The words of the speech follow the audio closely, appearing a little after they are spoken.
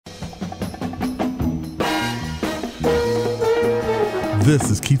This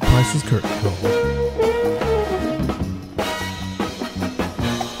is Keith Price's Curtain Call.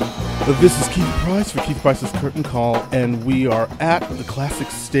 This is Keith Price for Keith Price's Curtain Call, and we are at the Classic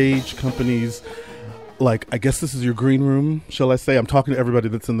Stage Company's, I guess this is your green room, shall I say? I'm talking to everybody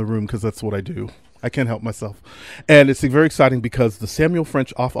that's in the room because that's what I do. I can't help myself. And it's very exciting because the Samuel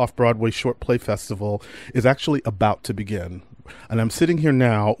French Off-Broadway Short Play Festival is actually about to begin. And I'm sitting here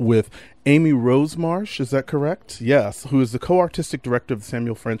now with Amy Rose Marsh, is that correct? Yes, who is the co-artistic director of the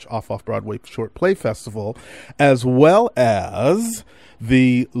Samuel French Off-Broadway Short Play Festival, as well as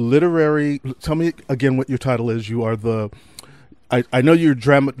the literary, tell me again what your title is. You are the, I know your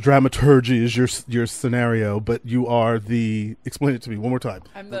dramaturgy is your scenario, but you are the, explain it to me one more time.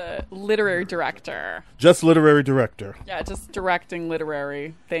 I'm the literary director. Just literary director. Yeah, just directing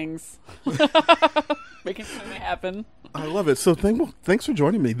literary things. Making something happen. I love it. So thanks for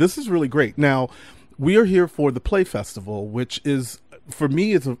joining me. This is really great. Now, we are here for the Play Festival, which is, for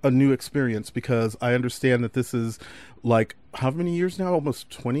me, is a new experience because I understand that this is how many years now? Almost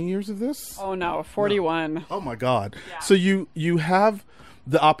 20 years of this? Oh, no, 41. No. Oh, my God. Yeah. So you have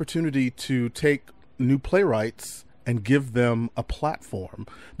the opportunity to take new playwrights and give them a platform.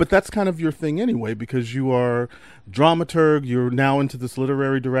 But that's kind of your thing anyway, because you are dramaturg, you're now into this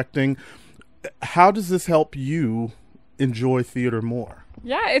literary directing. How does this help you enjoy theater more?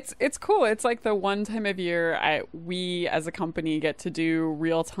 Yeah, it's cool. It's like the one time of year we as a company get to do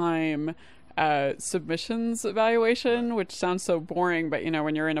real-time submissions evaluation, which sounds so boring, but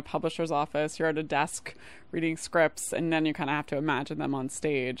when you're in a publisher's office, you're at a desk reading scripts, and then you kind of have to imagine them on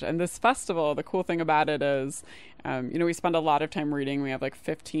stage. And this festival, the cool thing about it is, we spend a lot of time reading. We have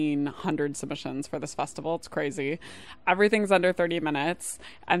 1,500 submissions for this festival. It's crazy. Everything's under 30 minutes.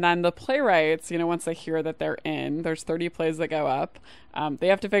 And then the playwrights, once they hear that they're in, there's 30 plays that go up. They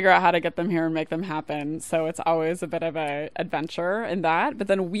have to figure out how to get them here and make them happen. So it's always a bit of an adventure in that. But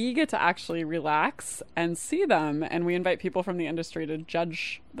then we get to actually relax and see them. And we invite people from the industry to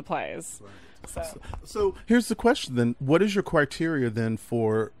judge the plays. Right. So here's the question then. What is your criteria then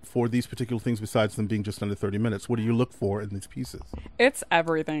for these particular things besides them being just under 30 minutes? What do you look for in these pieces? It's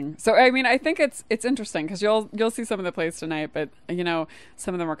everything. So, I think it's interesting because you'll see some of the plays tonight, but,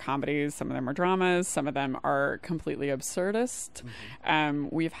 some of them are comedies, some of them are dramas, some of them are completely absurdist. Mm-hmm.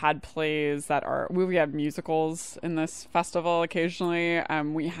 We've had plays we have musicals in this festival occasionally.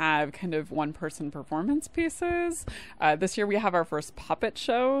 We have kind of one-person performance pieces. This year we have our first puppet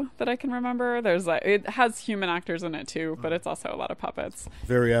show that I can remember. It has human actors in it too, but it's also a lot of puppets.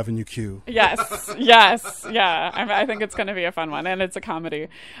 Very Avenue Q. Yes, yeah. I think it's going to be a fun one, and it's a comedy.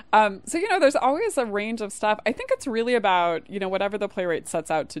 So there's always a range of stuff. I think it's really about whatever the playwright sets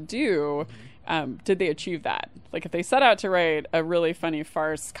out to do. Did they achieve that? If they set out to write a really funny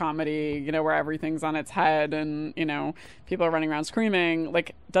farce comedy, where everything's on its head and, people are running around screaming,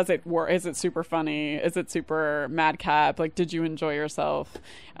 does it work? Is it super funny? Is it super madcap? Did you enjoy yourself?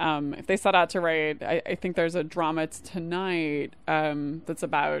 If they set out to write, I think there's a drama tonight that's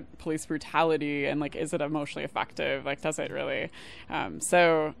about police brutality and, is it emotionally effective? Does it really?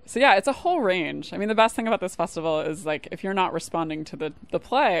 So yeah, it's a whole range. I mean, the best thing about this festival is, if you're not responding to the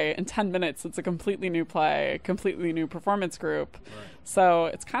play in 10 minutes, it's a completely new play, completely new performance group. Right. So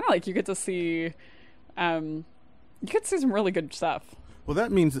it's kind of you get to see, some really good stuff. Well,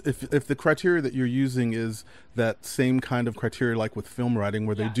 that means if the criteria that you're using is that same kind of criteria like with film writing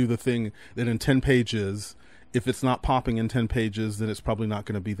where they do the thing that in 10 pages, if it's not popping in 10 pages, then it's probably not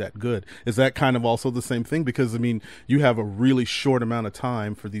going to be that good. Is that kind of also the same thing? Because, you have a really short amount of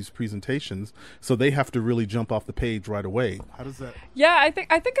time for these presentations, so they have to really jump off the page right away. How does that? Yeah, I think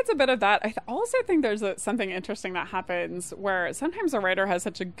it's a bit of that. I also think there's something interesting that happens where sometimes a writer has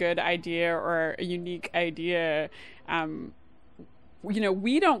such a good idea or a unique idea,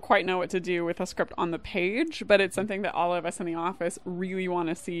 we don't quite know what to do with a script on the page, but it's something that all of us in the office really want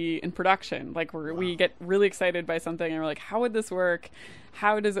to see in production. We get really excited by something and we're like, how would this work?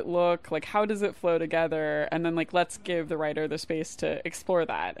 How does it look? How does it flow together? And then let's give the writer the space to explore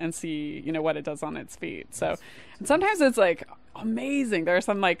that and see, what it does on its feet. So and sometimes it's amazing. There are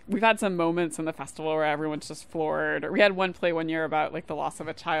some we've had some moments in the festival where everyone's just floored. Or we had one play one year about the loss of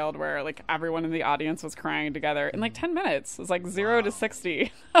a child where everyone in the audience was crying together in 10 minutes. It was 0 to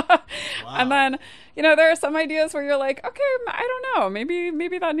 60. Wow. And then, there are some ideas where you're okay, I don't know,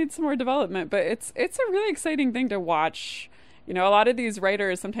 maybe that needs some more development, but it's a really exciting thing to watch. A lot of these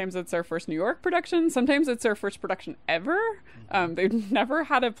writers, sometimes it's their first New York production, sometimes it's their first production ever. They've never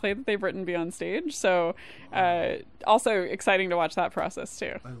had a play that they've written be on stage. So also exciting to watch that process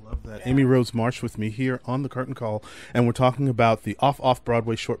too. I love that. Yeah. Amy Rose Marsh with me here on the Curtain Call, and we're talking about the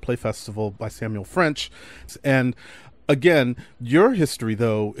Off-Broadway Short Play Festival by Samuel French. And again, your history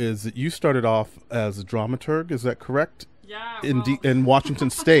though is that you started off as a dramaturg. Is that correct? Yeah. In Washington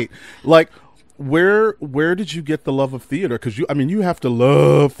State, like. Where did you get the love of theater? Because you have to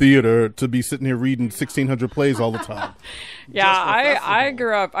love theater to be sitting here reading 1,600 plays all the time. Yeah, I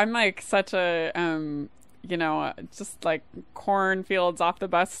grew up. I'm like such a just like cornfields off the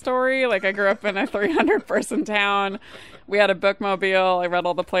bus story. Like I grew up in a 300-person town. We had a bookmobile. I read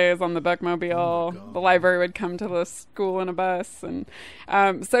all the plays on the bookmobile. The library would come to the school in a bus, and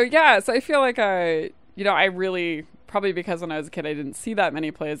so I feel like I really. Probably because when I was a kid, I didn't see that many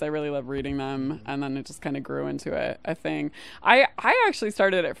plays. I really love reading them. And then it just kind of grew into a thing. I actually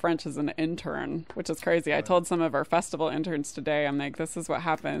started at French as an intern, which is crazy. I told some of our festival interns today, I'm like, this is what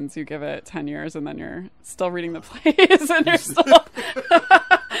happens. You give it 10 years and then you're still reading the plays and you're still...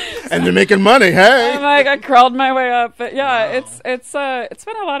 And they're making money, hey! I'm like, I crawled my way up. But yeah, wow. It's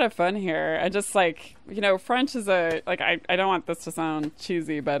been a lot of fun here. I just like... French is I don't want this to sound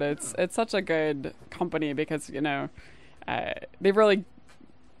cheesy, but it's such a good company because, they really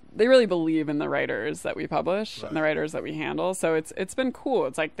believe in the writers that we publish and the writers that we handle. So it's been cool.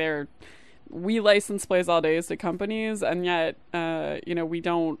 It's like we license plays all days to companies, and yet, we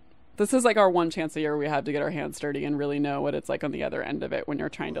don't. This is like our one chance a year we have to get our hands dirty and really know what it's like on the other end of it when you're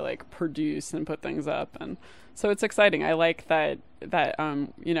trying to like produce and put things up. And so it's exciting. I like that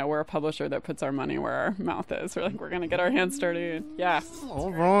we're a publisher that puts our money where our mouth is. We're like, we're going to get our hands dirty. Yeah.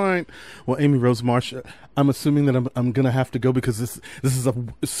 All right. Well, Amy Rose Marsh, I'm assuming that I'm going to have to go because this is a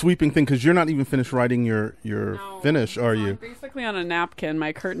sweeping thing because you're not even finished writing your finish, are you? I'm basically on a napkin.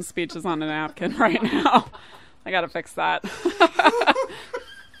 My curtain speech is on a napkin right now. I got to fix that.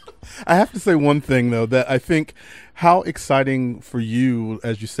 I have to say one thing, though, that I think how exciting for you,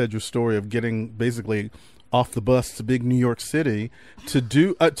 as you said, your story of getting basically off the bus to big New York City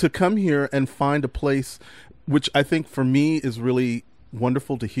to come here and find a place, which I think for me is really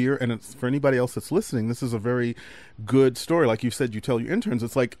wonderful to hear. And it's for anybody else that's listening, this is a very good story. Like you said, you tell your interns,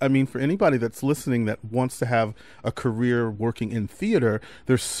 it's like, for anybody that's listening that wants to have a career working in theater,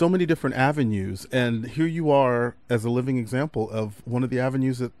 there's so many different avenues. And here you are as a living example of one of the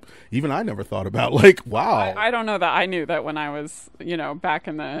avenues that even I never thought about. Like, wow. I don't know that I knew that when I was, back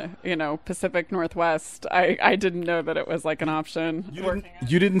in the, Pacific Northwest, I didn't know that it was like an option.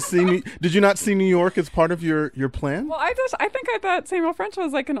 You didn't see me. Did you not see New York as part of your plan? Well, I think I thought Samuel French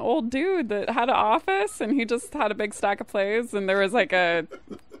was like an old dude that had an office and he just had a big stack of plays and there was like a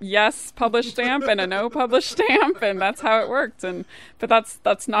yes published stamp and a no published stamp and that's how it worked. But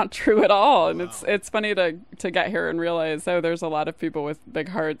that's not true at all. And it's funny to get here and realize, there's a lot of people with big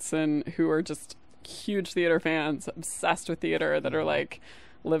hearts and who are just huge theater fans, obsessed with theater, that are like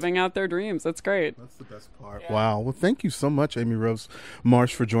living out their dreams. That's great. That's the best part. Yeah. Wow. Well, thank you so much, Amy Rose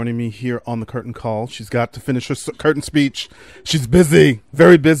Marsh, for joining me here on the Curtain Call. She's got to finish her curtain speech. She's busy,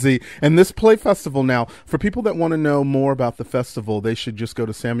 very busy. And this play festival now, for people that want to know more about the festival, they should just go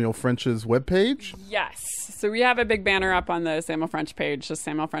to Samuel French's webpage. Yes. So we have a big banner up on the Samuel French page, just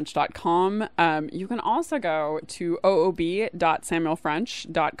samuelfrench.com. You can also go to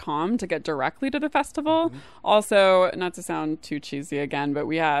oob.samuelfrench.com to get directly to the festival. Mm-hmm. Also, not to sound too cheesy again, but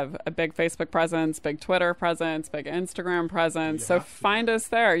we have a big Facebook presence, big Twitter presence, big Instagram presence. So find us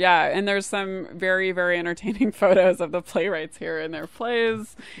there. Yeah. And there's some very, very entertaining photos of the playwrights here in their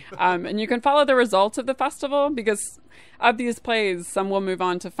plays. And you can follow the results of the festival because of these plays, some will move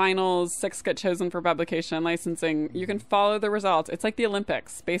on to finals, 6 get chosen for publication, licensing. You can follow the results. It's like the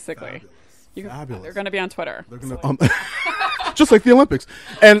Olympics, basically. Fabulous. They're going to be on Twitter. They're gonna, just like the Olympics.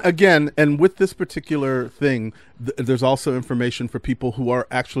 And again, with this particular thing, there's also information for people who are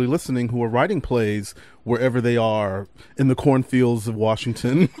actually listening, who are writing plays wherever they are in the cornfields of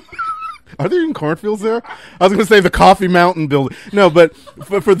Washington. Are there even cornfields there? I was going to say the Coffee Mountain building. No, but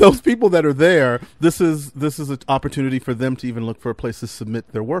for those people that are there, this is an opportunity for them to even look for a place to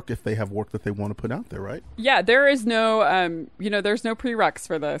submit their work if they have work that they want to put out there, right? Yeah, there is no, there's no prereqs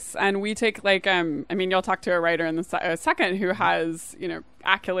for this. And we take you'll talk to a writer in a second who has,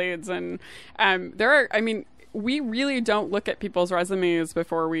 accolades and we really don't look at people's resumes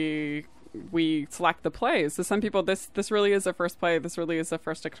before we select the plays. So some people, this really is a first play. This really is a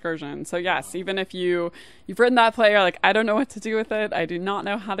first excursion. So yes, even if you've written that play, you're like, I don't know what to do with it. I do not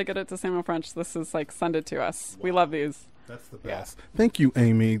know how to get it to Samuel French. This is like, send it to us. Wow. We love these. That's the best. Yeah. Thank you,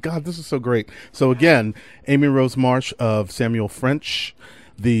 Amy. God, this is so great. So again, Amy Rose Marsh of Samuel French,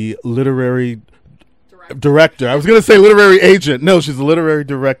 the literary Director. I was going to say literary agent. No, she's a literary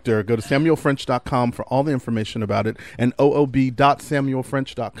director. Go to samuelfrench.com for all the information about it, and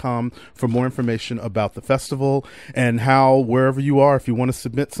oob.samuelfrench.com for more information about the festival and how, wherever you are, if you want to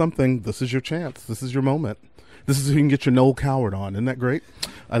submit something, this is your chance. This is your moment. This is who you can get your Noel Coward on. Isn't that great?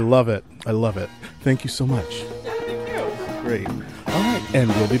 I love it. I love it. Thank you so much. Yeah, thank you. Great. All right, and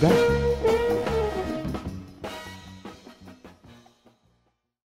we'll be back.